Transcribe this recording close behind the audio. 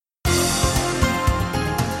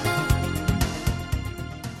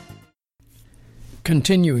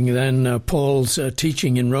Continuing then Paul's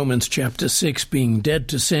teaching in Romans chapter 6, being dead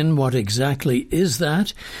to sin, what exactly is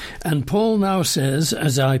that? And Paul now says,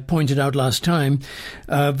 as I pointed out last time,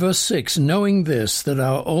 verse 6, knowing this, that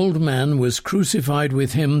our old man was crucified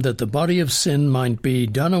with him, that the body of sin might be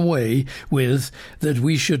done away with, that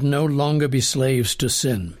we should no longer be slaves to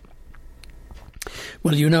sin.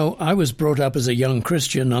 Well, you know, I was brought up as a young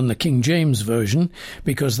Christian on the King James Version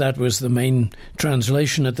because that was the main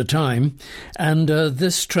translation at the time. And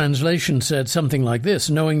this translation said something like this,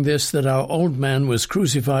 knowing this, that our old man was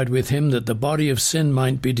crucified with him, that the body of sin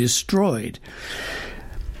might be destroyed,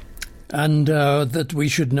 and that we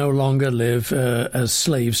should no longer live as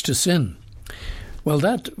slaves to sin. Well,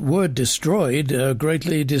 that word destroyed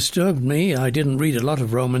greatly disturbed me. I didn't read a lot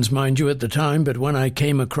of Romans, mind you, at the time, but when I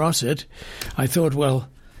came across it, I thought, well,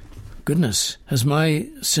 goodness, has my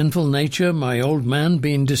sinful nature, my old man,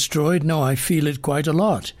 been destroyed? No, I feel it quite a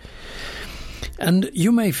lot. And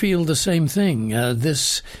you may feel the same thing.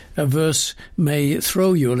 This verse may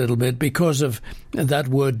throw you a little bit because of that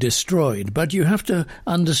word destroyed. But you have to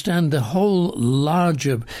understand the whole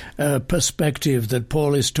larger perspective that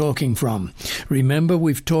Paul is talking from. Remember,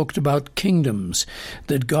 we've talked about kingdoms,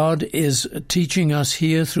 that God is teaching us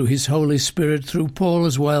here through his Holy Spirit, through Paul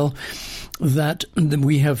as well, that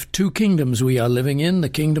we have two kingdoms we are living in, the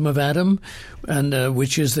kingdom of Adam, and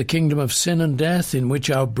which is the kingdom of sin and death, in which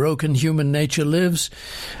our broken human nature lives,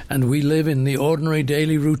 and we live in the ordinary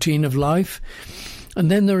daily routine of life. And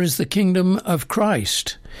then there is the kingdom of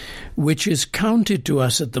Christ, which is counted to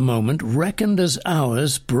us at the moment, reckoned as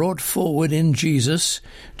ours, brought forward in Jesus.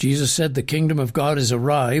 Jesus said the kingdom of God is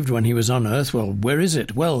arrived when he was on earth. Well, where is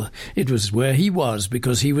it? Well, it was where he was,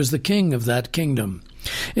 because he was the king of that kingdom.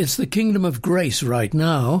 It's the kingdom of grace right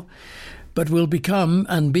now, but will become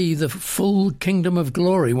and be the full kingdom of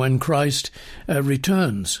glory when Christ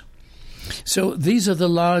returns. So these are the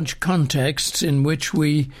large contexts in which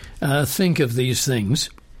we think of these things.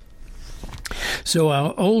 So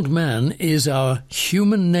our old man is our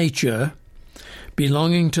human nature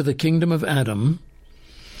belonging to the kingdom of Adam,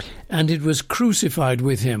 and it was crucified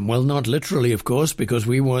with him. Well, not literally, of course, because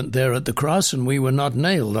we weren't there at the cross and we were not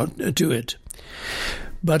nailed to it.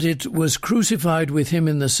 But it was crucified with him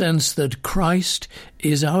in the sense that Christ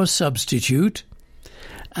is our substitute,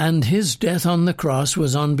 and his death on the cross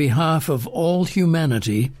was on behalf of all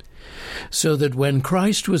humanity, so that when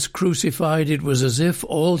Christ was crucified, it was as if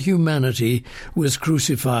all humanity was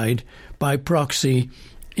crucified by proxy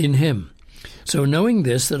in him. So knowing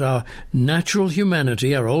this, that our natural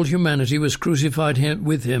humanity, our old humanity, was crucified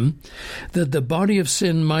with him, that the body of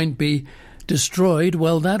sin might be destroyed.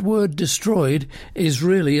 Well, that word destroyed is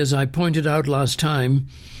really, as I pointed out last time,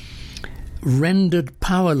 rendered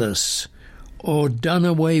powerless or done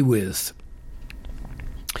away with.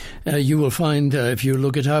 You will find, if you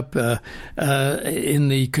look it up in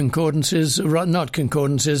the concordances, not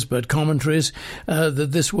concordances, but commentaries,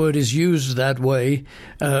 that this word is used that way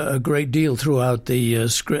a great deal throughout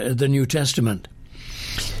the New Testament.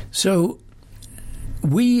 So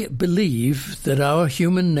we believe that our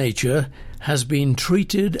human nature has been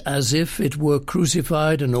treated as if it were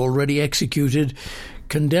crucified and already executed,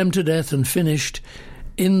 condemned to death and finished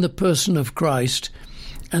in the person of Christ,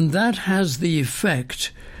 and that has the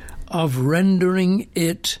effect of rendering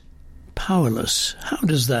it powerless. How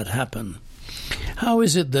does that happen? How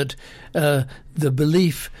is it that the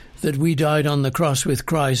belief that we died on the cross with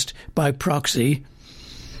Christ by proxy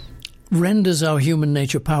renders our human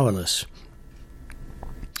nature powerless?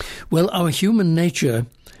 Well, our human nature,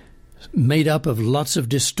 made up of lots of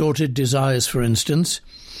distorted desires, for instance,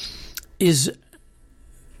 is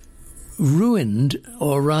ruined,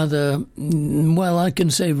 or rather, well, I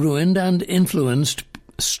can say ruined and influenced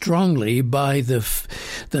strongly by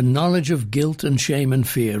the knowledge of guilt and shame and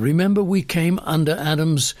fear. Remember, we came under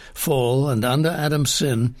Adam's fall and under Adam's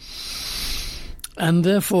sin, and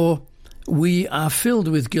therefore we are filled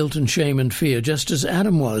with guilt and shame and fear, just as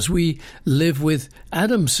Adam was. We live with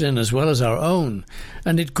Adam's sin as well as our own,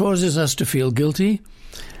 and it causes us to feel guilty,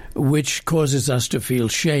 which causes us to feel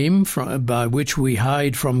shame, by which we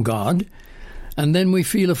hide from God, and then we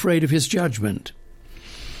feel afraid of his judgment.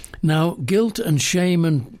 Now, guilt and shame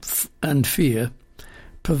and fear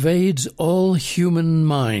pervades all human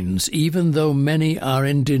minds, even though many are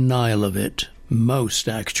in denial of it, most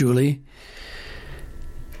actually.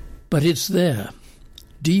 But it's there,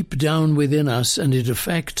 deep down within us, and it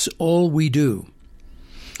affects all we do.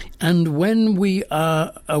 And when we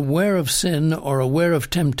are aware of sin or aware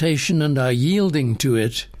of temptation and are yielding to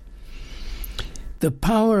it, the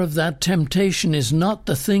power of that temptation is not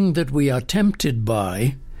the thing that we are tempted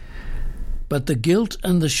by, but the guilt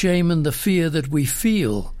and the shame and the fear that we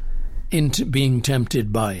feel into being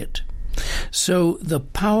tempted by it. So the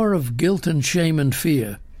power of guilt and shame and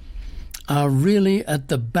fear are really at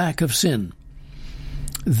the back of sin.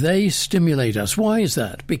 They stimulate us. Why is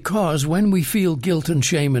that? Because when we feel guilt and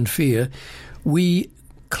shame and fear, we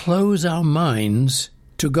close our minds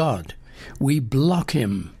to God. We block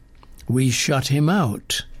him. We shut him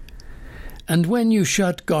out. And when you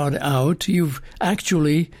shut God out, you've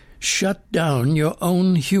actually shut down your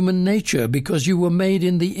own human nature, because you were made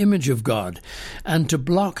in the image of God. And to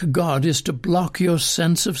block God is to block your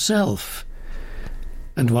sense of self.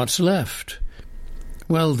 And what's left?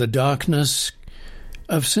 Well, the darkness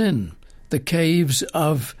of sin, the caves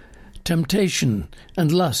of temptation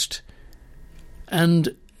and lust.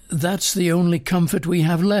 And that's the only comfort we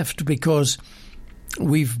have left, because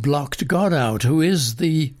we've blocked God out, who is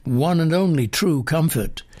the one and only true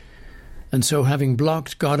comfort. And so, having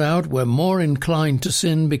blocked God out, we're more inclined to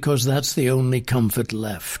sin, because that's the only comfort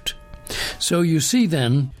left. So you see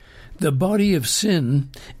then, the body of sin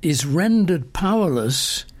is rendered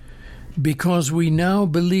powerless because we now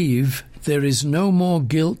believe there is no more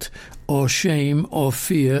guilt or shame or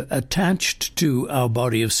fear attached to our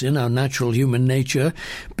body of sin, our natural human nature,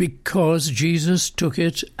 because Jesus took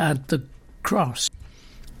it at the cross.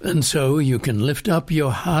 And so you can lift up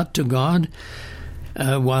your heart to God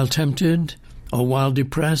while tempted, or while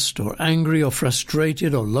depressed, or angry, or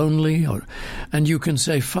frustrated, or lonely, and you can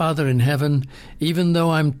say, Father in heaven, even though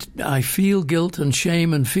I feel guilt and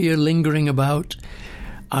shame and fear lingering about,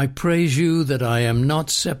 I praise you that I am not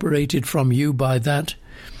separated from you by that,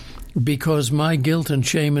 because my guilt and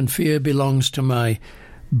shame and fear belongs to my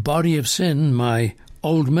body of sin, my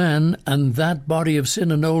old man, and that body of sin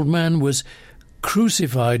and old man was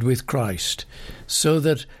crucified with Christ, so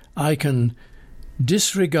that I can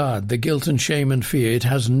disregard the guilt and shame and fear. It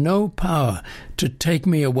has no power to take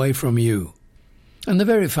me away from you. And the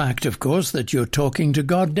very fact, of course, that you're talking to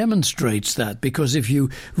God demonstrates that, because if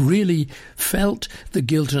you really felt the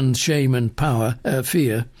guilt and shame and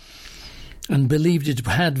fear, and believed it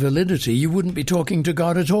had validity, you wouldn't be talking to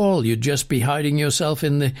God at all. You'd just be hiding yourself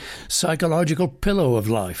in the psychological pillow of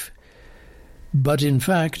life. But in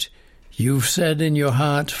fact, you've said in your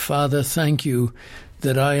heart, Father, thank you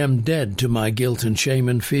that I am dead to my guilt and shame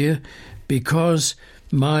and fear, because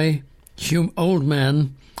my old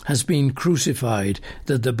man has been crucified,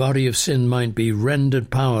 that the body of sin might be rendered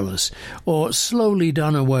powerless, or slowly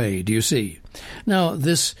done away, do you see? Now,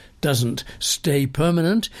 this doesn't stay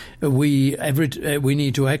permanent. We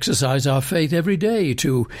need to exercise our faith every day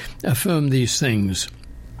to affirm these things.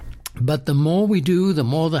 But the more we do, the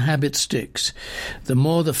more the habit sticks, the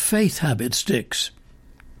more the faith habit sticks,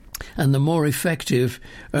 and the more effective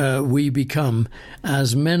we become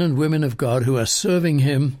as men and women of God who are serving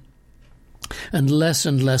him, and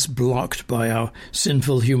less blocked by our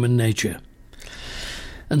sinful human nature.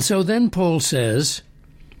 And so then Paul says,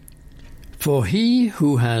 for he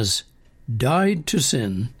who has died to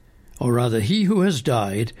sin, or rather he who has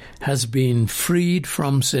died, has been freed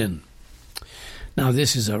from sin. Now,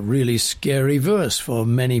 this is a really scary verse for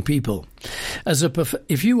many people.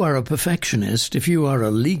 If you are a perfectionist, if you are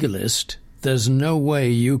a legalist, there's no way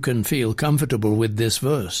you can feel comfortable with this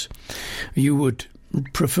verse. You would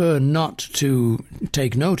prefer not to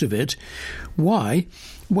take note of it. Why?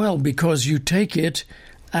 Well, because you take it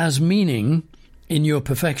as meaning, in your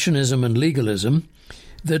perfectionism and legalism,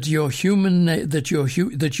 that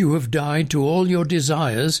you have died to all your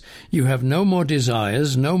desires. You have no more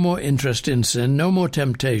desires, no more interest in sin, no more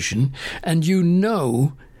temptation, and you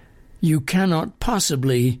know you cannot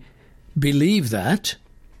possibly believe that,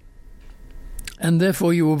 and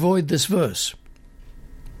therefore you avoid this verse.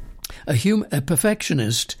 A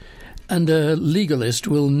perfectionist and a legalist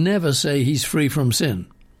will never say he's free from sin,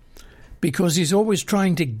 because he's always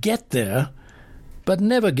trying to get there, but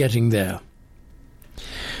never getting there.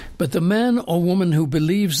 But the man or woman who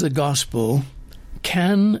believes the gospel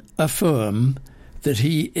can affirm that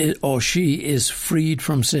he or she is freed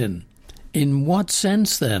from sin. In what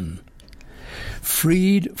sense, then?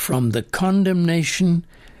 Freed from the condemnation,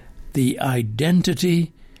 the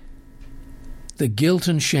identity, the guilt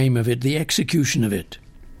and shame of it, the execution of it.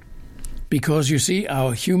 Because, you see,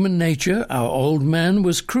 our human nature, our old man,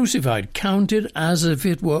 was crucified, counted as if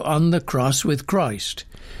it were on the cross with Christ.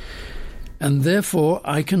 And therefore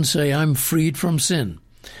I can say I'm freed from sin.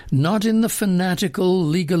 Not in the fanatical,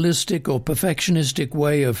 legalistic or perfectionistic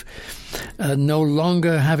way of no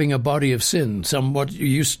longer having a body of sin, somewhat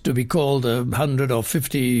used to be called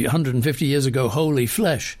 150 years ago, holy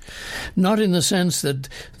flesh. Not in the sense that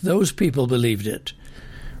those people believed it.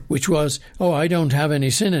 which was, oh, I don't have any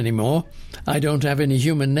sin anymore. I don't have any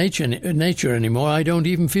human nature anymore. I don't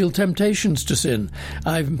even feel temptations to sin.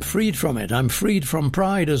 I'm freed from it. I'm freed from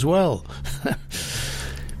pride as well.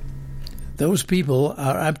 Those people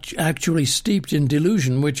are actually steeped in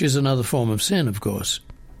delusion, which is another form of sin, of course.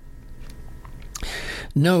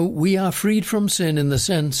 No, we are freed from sin in the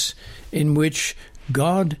sense in which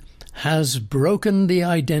God has broken the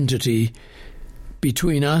identity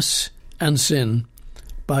between us and sin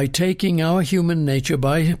by taking our human nature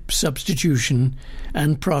by substitution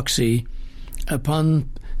and proxy upon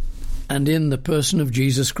and in the person of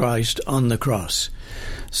Jesus Christ on the cross,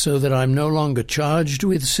 so that I'm no longer charged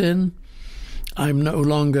with sin, I'm no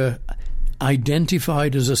longer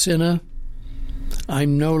identified as a sinner,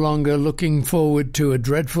 I'm no longer looking forward to a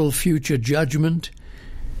dreadful future judgment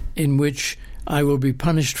in which I will be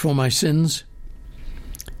punished for my sins.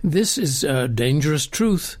 This is a dangerous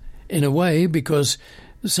truth in a way, because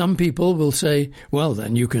some people will say, well,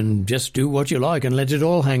 then you can just do what you like and let it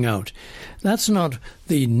all hang out. That's not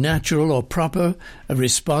the natural or proper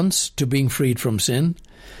response to being freed from sin.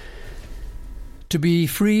 To be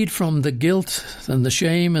freed from the guilt and the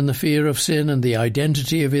shame and the fear of sin and the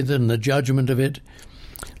identity of it and the judgment of it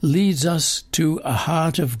leads us to a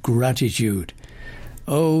heart of gratitude.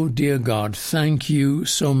 Oh, dear God, thank you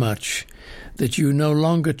so much that you no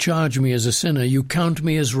longer charge me as a sinner. You count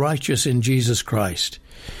me as righteous in Jesus Christ.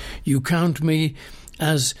 You count me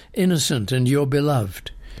as innocent and your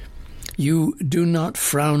beloved. You do not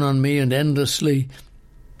frown on me and endlessly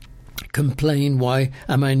complain, why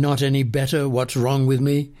am I not any better? What's wrong with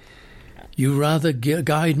me? You rather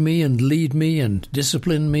guide me and lead me and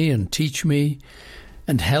discipline me and teach me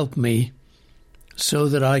and help me so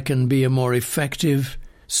that I can be a more effective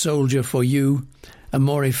soldier for you, a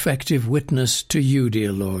more effective witness to you,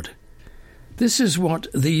 dear Lord. This is what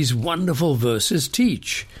these wonderful verses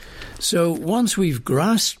teach. So once we've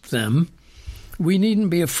grasped them, we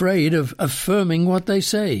needn't be afraid of affirming what they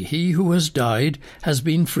say. He who has died has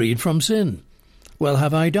been freed from sin. Well,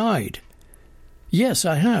 have I died? Yes,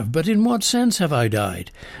 I have, but in what sense have I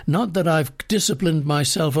died? Not that I've disciplined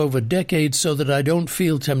myself over decades so that I don't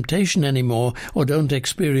feel temptation anymore or don't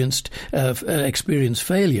experience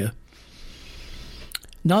failure.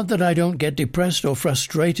 Not that I don't get depressed or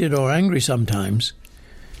frustrated or angry sometimes.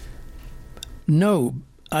 No,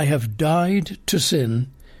 I have died to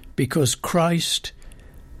sin because Christ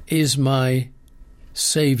is my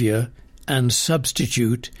Saviour and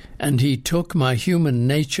substitute, and he took my human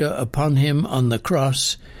nature upon him on the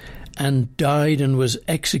cross and died and was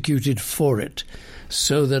executed for it,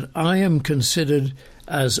 so that I am considered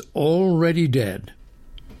as already dead.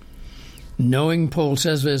 Knowing, Paul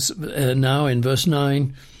says this now in verse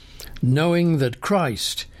 9, knowing that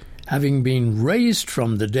Christ, having been raised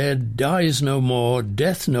from the dead, dies no more,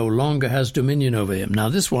 death no longer has dominion over him. Now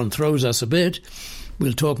this one throws us a bit.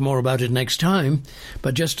 We'll talk more about it next time,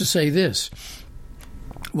 but just to say this,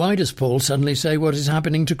 why does Paul suddenly say what is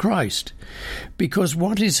happening to Christ? Because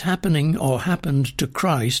what is happening or happened to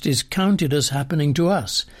Christ is counted as happening to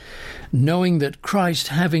us, knowing that Christ,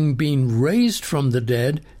 having been raised from the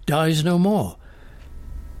dead, dies no more.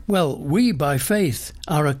 Well, we, by faith,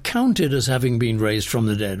 are accounted as having been raised from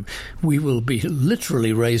the dead. We will be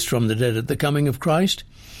literally raised from the dead at the coming of Christ,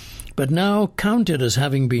 but now counted as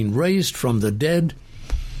having been raised from the dead,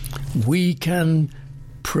 we can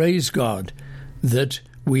praise God that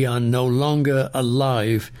we are no longer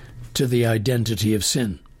alive to the identity of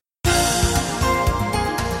sin.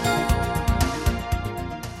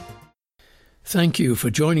 Thank you for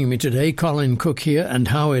joining me today. Colin Cook here, and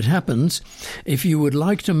How It Happens. If you would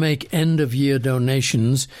like to make end-of-year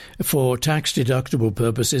donations for tax-deductible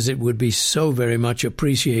purposes, it would be so very much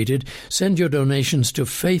appreciated. Send your donations to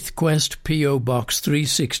Faith Quest, P.O. Box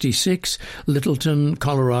 366, Littleton,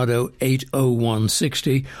 Colorado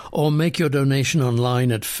 80160, or make your donation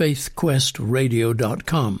online at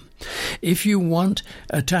faithquestradio.com. If you want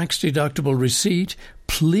a tax-deductible receipt,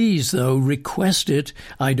 please, though, request it.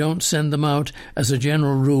 I don't send them out as a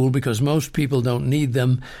general rule because most people don't need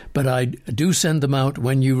them, but I do send them out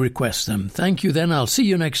when you request them. Thank you then. I'll see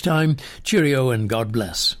you next time. Cheerio and God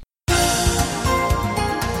bless.